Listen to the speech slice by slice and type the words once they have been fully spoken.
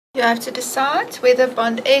you have to decide whether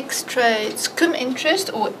bond X trades cum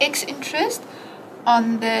interest or X interest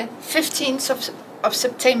on the 15th of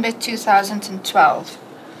September 2012. So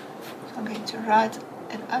I'm going to write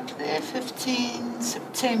it up there, 15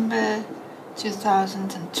 September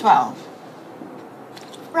 2012.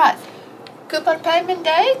 Right, coupon payment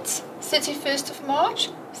date, 31st of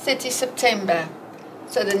March, 30 September.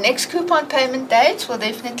 So the next coupon payment date will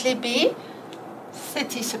definitely be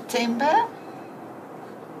 30 September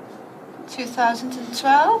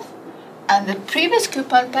 2012, and the previous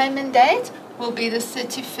coupon payment date will be the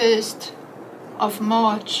 31st of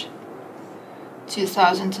March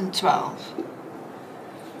 2012.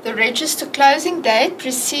 The register closing date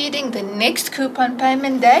preceding the next coupon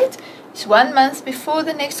payment date is 1 month before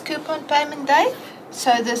the next coupon payment date,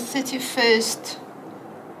 so the 31st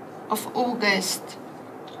of August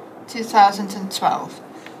 2012.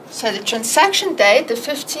 So the transaction date, the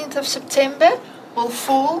 15th of September, will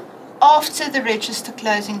fall after the register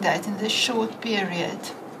closing date in this short period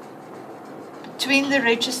between the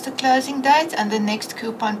register closing date and the next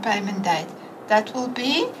coupon payment date. That will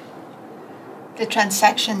be the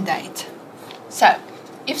transaction date. So,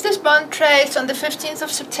 if this bond trades on the 15th of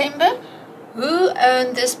September, who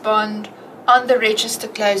owned this bond on the register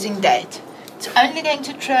closing date? It's only going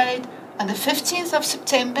to trade on the 15th of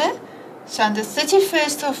September, so on the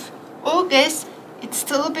 31st of August, it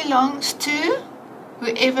still belongs to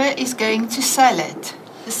whoever is going to sell it,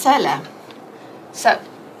 the seller. So,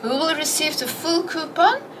 who will receive the full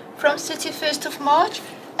coupon from 31st of March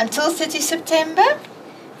until 30 September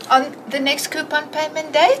on the next coupon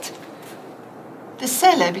payment date? The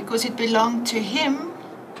seller, because it belonged to him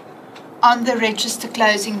on the register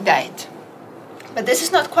closing date. But this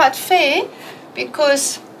is not quite fair,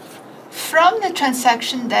 because from the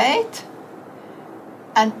transaction date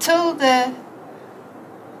until the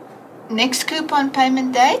next coupon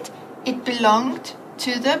payment date, it belonged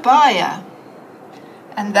to the buyer.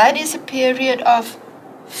 And that is a period of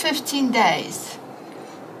 15 days.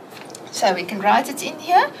 So we can write it in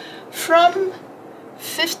here. From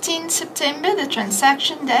 15 September, the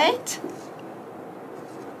transaction date,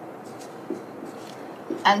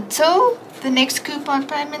 until the next coupon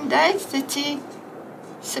payment date, 30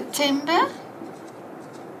 September,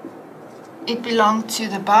 it belonged to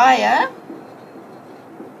the buyer,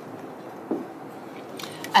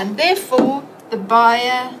 and therefore the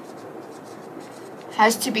buyer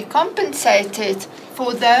has to be compensated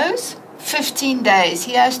for those 15 days.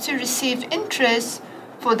 He has to receive interest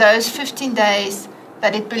for those 15 days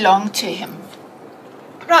that it belonged to him.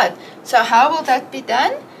 Right, so how will that be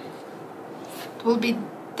done? It will be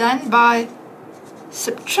done by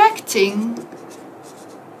subtracting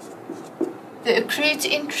the accrued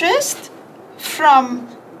interest from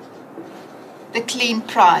the clean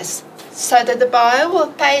price, so that the buyer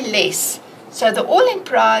will pay less. So the all-in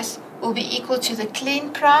price will be equal to the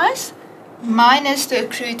clean price minus the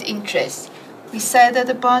accrued interest. We say that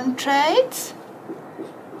the bond trades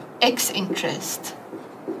X interest.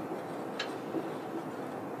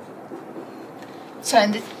 So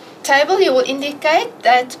in the table you will indicate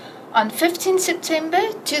that on 15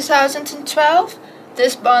 September 2012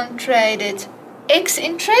 this bond traded X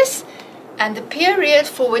interest, and the period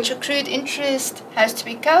for which accrued interest has to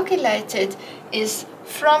be calculated is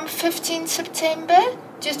from 15 September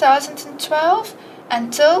 2012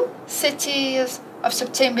 until 30th of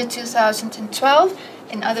September 2012,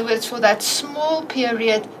 in other words, for that small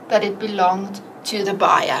period that it belonged to the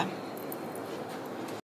buyer.